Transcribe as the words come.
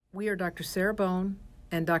We are Dr. Sarah Bone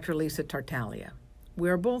and Dr. Lisa Tartaglia. We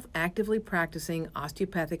are both actively practicing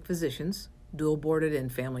osteopathic physicians, dual-boarded in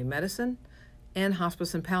family medicine and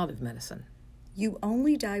hospice and palliative medicine. You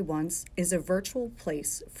Only Die Once is a virtual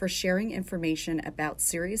place for sharing information about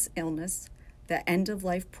serious illness, the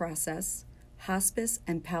end-of-life process, hospice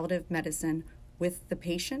and palliative medicine with the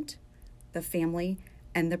patient, the family,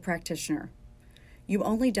 and the practitioner. You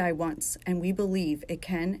only die once, and we believe it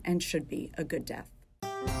can and should be a good death.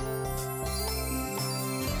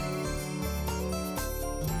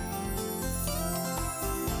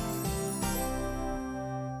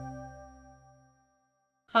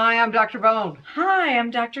 Hi, I'm Dr. Bone. Hi, I'm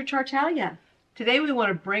Dr. Tartaglia. Today we want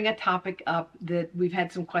to bring a topic up that we've had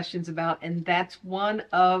some questions about, and that's one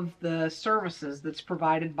of the services that's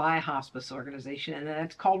provided by a hospice organization, and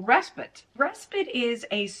that's called Respite. Respite is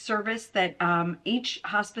a service that each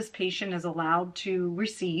hospice patient is allowed to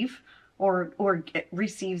receive or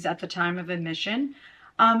receives at the time of admission.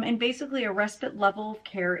 And basically a respite level of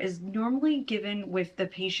care is normally given with the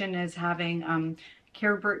patient as having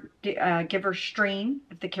caregiver strain,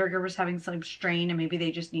 if the caregiver is having some strain and maybe they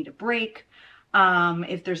just need a break.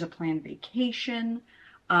 If there's a planned vacation,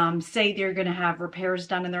 say they're going to have repairs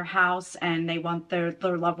done in their house and they want their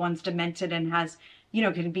loved one's demented and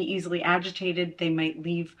can be easily agitated. They might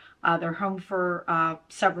leave their home for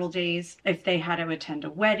several days if they had to attend a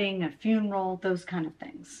wedding, a funeral, those kind of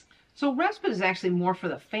things. So respite is actually more for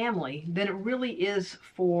the family than it really is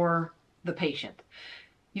for the patient.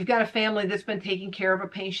 You've got a family that's been taking care of a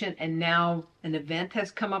patient and now an event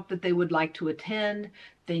has come up that they would like to attend.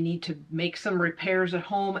 They need to make some repairs at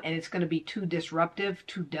home and it's going to be too disruptive,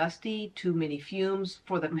 too dusty, too many fumes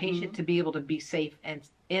for the patient to be able to be safe and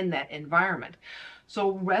in that environment.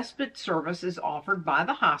 So respite service is offered by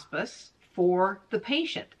the hospice for the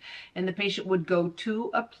patient, and the patient would go to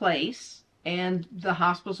a place and the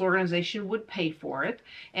hospice organization would pay for it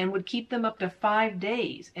and would keep them up to 5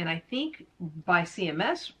 days. And I think by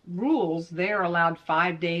CMS rules, they're allowed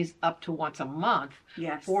 5 days up to once a month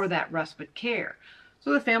for that respite care.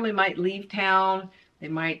 So the family might leave town, they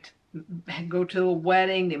might go to a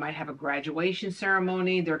wedding, they might have a graduation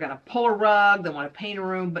ceremony, they're going to pull a rug, they want to paint a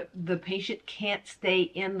room, but the patient can't stay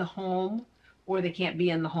in the home or they can't be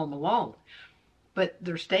in the home alone. But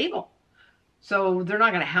they're stable. So they're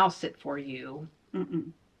not going to house sit for you,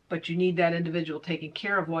 but you need that individual taken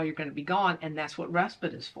care of while you're going to be gone, and that's what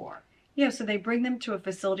respite is for. Yeah, so they bring them to a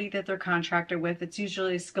facility that they're contracted with. It's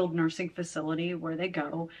usually a skilled nursing facility where they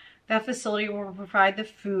go. That facility will provide the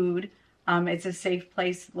food. It's a safe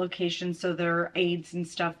place location, so their aides and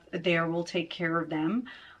stuff there will take care of them.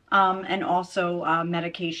 And also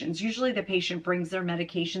medications. Usually the patient brings their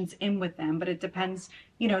medications in with them, but it depends.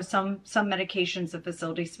 Some medications the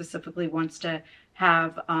facility specifically wants to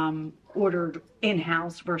have ordered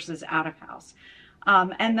in-house versus out-of-house.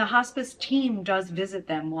 And the hospice team does visit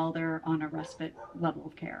them while they're on a respite level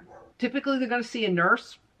of care. Typically they're going to see a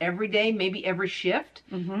nurse every day, maybe every shift.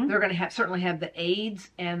 They're going to certainly have the aides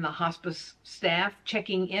and the hospice staff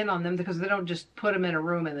checking in on them because they don't just put them in a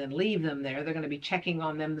room and then leave them there. They're going to be checking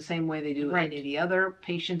on them the same way they do any of the other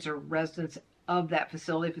patients or residents of that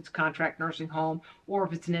facility, if it's a contract nursing home or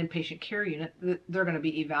if it's an inpatient care unit. They're going to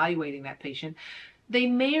be evaluating that patient. They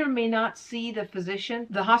may or may not see the physician.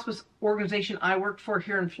 The hospice organization I worked for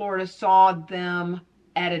here in Florida saw them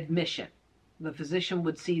at admission. The physician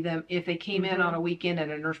would see them. If they came in on a weekend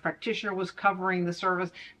and a nurse practitioner was covering the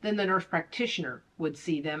service, then the nurse practitioner would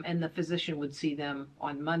see them and the physician would see them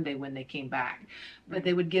on Monday when they came back. But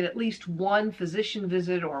they would get at least one physician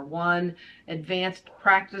visit or one advanced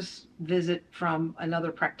practice visit from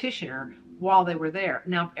another practitioner while they were there.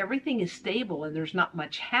 Now, if everything is stable and there's not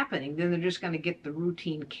much happening, then they're just going to get the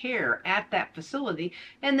routine care at that facility.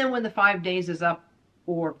 And then when the 5 days is up,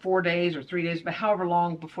 or 4 days or 3 days, but however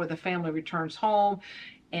long before the family returns home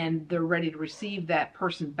and they're ready to receive that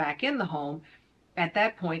person back in the home, at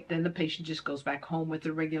that point, then the patient just goes back home with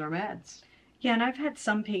their regular meds. Yeah, and I've had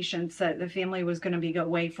some patients that the family was going to be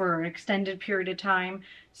away for an extended period of time,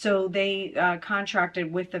 so they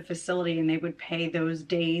contracted with the facility and they would pay those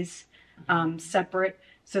days separate,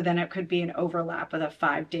 so then it could be an overlap of the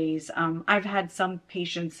 5 days. I've had some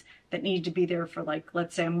patients that need to be there for, like,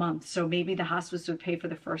 let's say a month. So maybe the hospice would pay for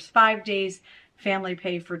the first 5 days, family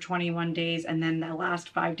pay for 21 days, and then the last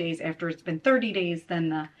 5 days after it's been 30 days, then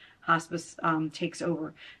the hospice takes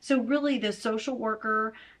over. So really the social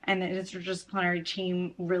worker and the interdisciplinary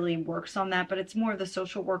team really works on that, but it's more of the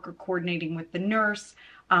social worker coordinating with the nurse.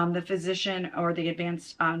 The physician or the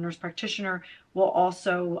advanced nurse practitioner will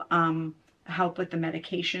also help with the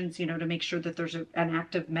medications, to make sure that there's an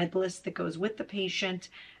active med list that goes with the patient.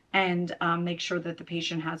 and make sure that the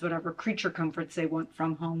patient has whatever creature comforts they want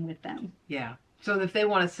from home with them. Yeah. So if they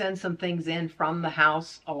want to send some things in from the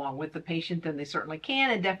house along with the patient, then they certainly can.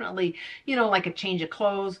 And definitely, like a change of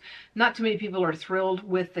clothes. Not too many people are thrilled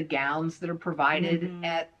with the gowns that are provided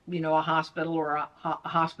at, a hospital or a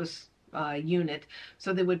hospice unit.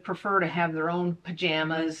 So they would prefer to have their own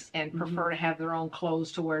pajamas and prefer to have their own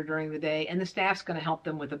clothes to wear during the day. And the staff's going to help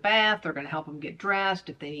them with a bath. They're going to help them get dressed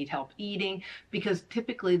if they need help eating, because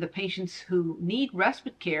typically the patients who need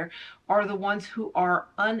respite care are the ones who are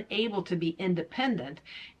unable to be independent,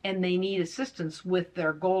 and they need assistance with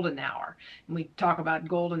their golden hour. And we talk about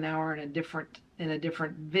golden hour in a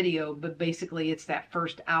different video, but basically it's that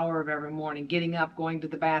first hour of every morning, getting up, going to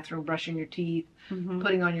the bathroom, brushing your teeth,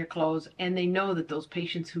 putting on your clothes. And they know that those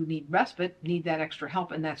patients who need respite need that extra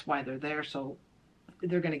help, and that's why they're there. So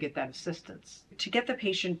they're going to get that assistance. To get the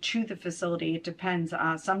patient to the facility, it depends.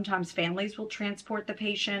 Sometimes families will transport the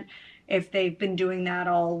patient if they've been doing that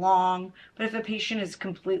all along. But if the patient is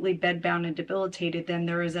completely bedbound and debilitated, then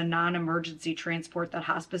there is a non-emergency transport that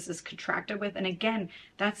hospice is contracted with. And again,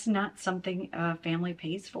 that's not something a family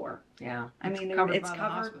pays for. Yeah. It's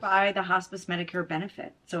covered by the hospice Medicare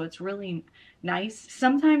benefit. So it's really nice.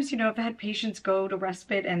 Sometimes, I've had patients go to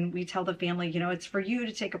respite and we tell the family, it's for you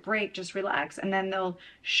to take a break, just relax. And then they'll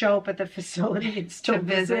show up at the facility and still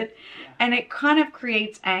visit. Yeah. And it kind of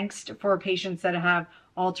creates angst for patients that have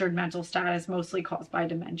altered mental status, mostly caused by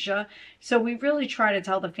dementia. So we really try to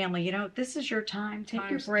tell the family, this is your time. Take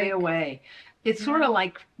your break. Stay away. It's sort of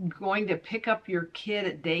like going to pick up your kid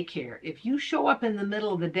at daycare. If you show up in the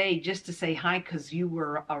middle of the day just to say hi because you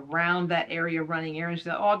were around that area running errands,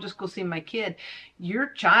 I'll just go see my kid, your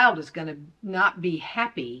child is going to not be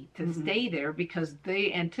happy to stay there because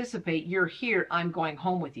they anticipate you're here, I'm going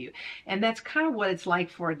home with you. And that's kind of what it's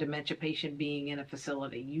like for a dementia patient being in a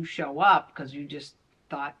facility. You show up because you just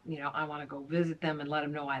thought, I want to go visit them and let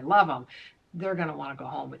them know I love them. They're going to want to go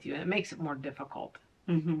home with you, and it makes it more difficult.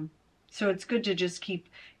 So it's good to just keep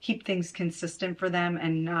things consistent for them,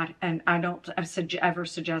 and I don't ever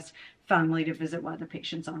suggest family to visit while the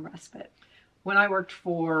patient's on respite. When I worked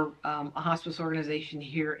for a hospice organization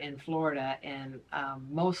here in Florida, and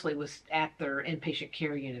mostly was at their inpatient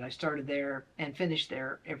care unit, I started there and finished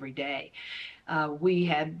there every day. We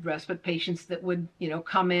had respite patients that would,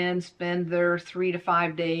 come in, spend their 3 to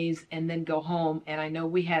 5 days, and then go home. And I know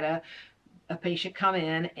we had a patient come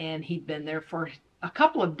in, and he'd been there for a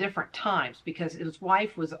couple of different times because his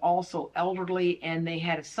wife was also elderly, and they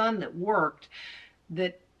had a son that worked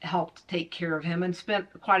that helped take care of him and spent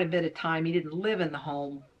quite a bit of time. He didn't live in the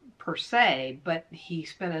home per se, but he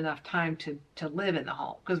spent enough time to live in the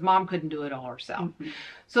home because mom couldn't do it all herself.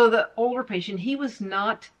 So the older patient, he was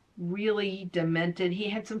not really demented. He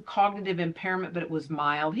had some cognitive impairment, but it was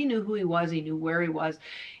mild. He knew who he was, he knew where he was,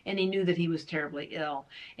 and he knew that he was terribly ill.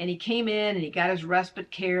 And he came in and he got his respite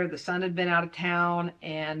care. The son had been out of town,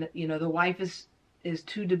 and the wife is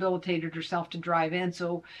too debilitated herself to drive in,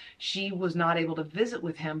 so she was not able to visit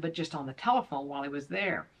with him, but just on the telephone while he was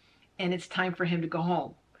there. And it's time for him to go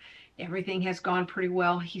home. Everything has gone pretty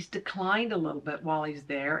well. He's declined a little bit while he's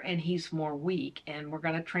there, and he's more weak, and we're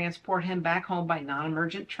going to transport him back home by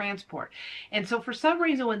non-emergent transport. And so for some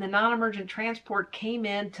reason, when the non-emergent transport came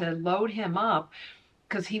in to load him up,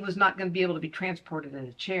 because he was not going to be able to be transported in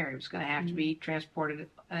a chair, he was going to have to be transported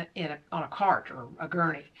on a cart or a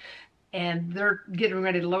gurney. And they're getting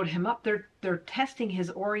ready to load him up. They're testing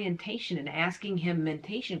his orientation and asking him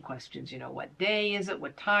mentation questions. What day is it?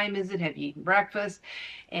 What time is it? Have you eaten breakfast?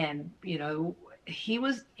 And, he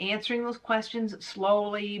was answering those questions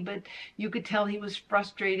slowly, but you could tell he was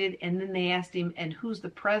frustrated. And then they asked him, and who's the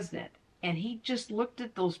president? And he just looked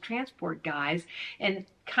at those transport guys and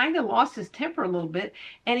kind of lost his temper a little bit.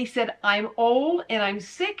 And he said, I'm old and I'm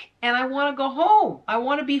sick and I want to go home. I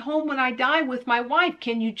want to be home when I die with my wife.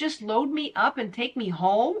 Can you just load me up and take me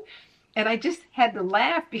home? And I just had to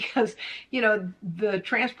laugh because, the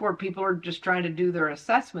transport people are just trying to do their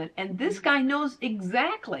assessment. And this guy knows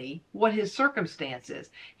exactly what his circumstance is.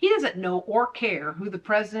 He doesn't know or care who the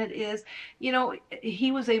president is.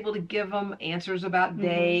 He was able to give them answers about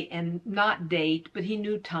day and not date, but he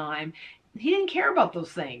knew time. He didn't care about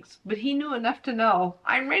those things, but he knew enough to know,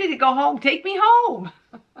 I'm ready to go home. Take me home.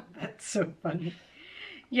 That's so funny.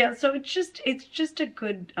 Yeah, so it's just a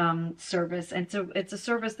good service, and so it's a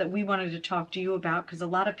service that we wanted to talk to you about because a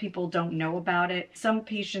lot of people don't know about it. Some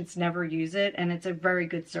patients never use it, and it's a very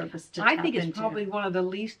good service to tap into. I think it's probably one of the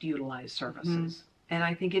least utilized services, and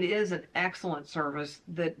I think it is an excellent service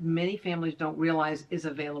that many families don't realize is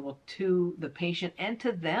available to the patient and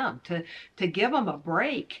to them to give them a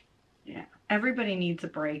break. Yeah, everybody needs a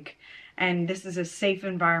break. and this is a safe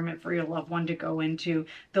environment for your loved one to go into.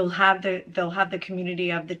 They'll have the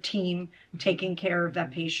community of the team taking care of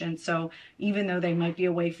that patient. So even though they might be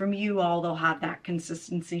away from you all, they'll have that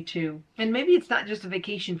consistency too. And maybe it's not just a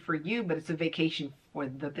vacation for you, but it's a vacation for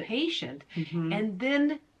the patient. And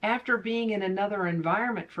then after being in another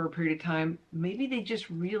environment for a period of time, maybe they just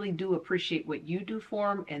really do appreciate what you do for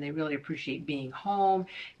them, and they really appreciate being home.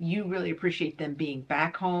 You really appreciate them being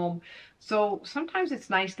back home. So sometimes it's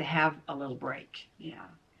nice to have a little break. Yeah.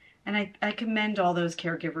 And I commend all those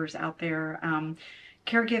caregivers out there.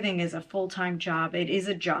 Caregiving is a full-time job. It is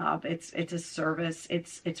a job. It's a service.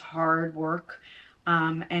 It's hard work.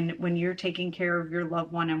 And when you're taking care of your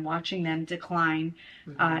loved one and watching them decline,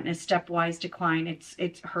 in a stepwise decline,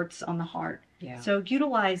 it hurts on the heart. Yeah. So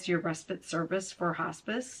utilize your respite service for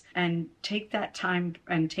hospice and take that time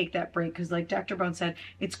and take that break, because like Dr. Bone said,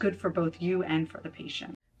 it's good for both you and for the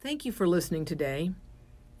patient. Thank you for listening today.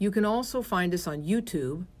 You can also find us on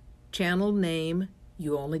YouTube, channel name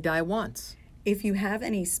You Only Die Once. If you have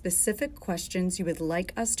any specific questions you would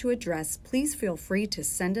like us to address, please feel free to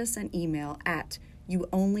send us an email at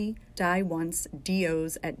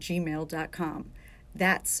youonlydieoncedos@gmail.com.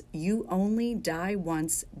 That's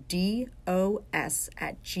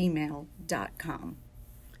youonlydieoncedos@gmail.com.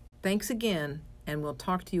 Thanks again, and we'll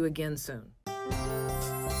talk to you again soon.